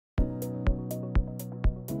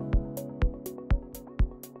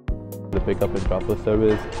The pickup and drop-off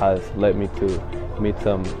service has led me to meet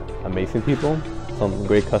some amazing people, some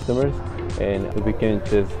great customers, and if we can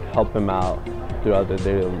just help them out throughout their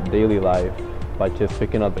daily life by just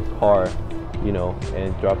picking up the car,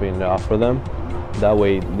 and dropping it off for them. That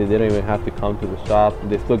way they don't even have to come to the shop.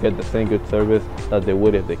 They still get the same good service that they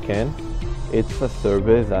would if they can. It's a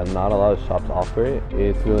service that not a lot of shops offer.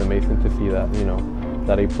 It's really amazing to see that,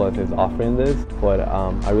 that A Plus is offering this. But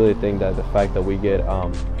I really think that the fact that we get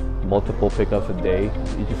multiple pickups a day,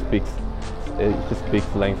 it just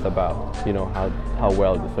speaks lengths about, how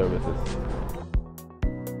well the service is.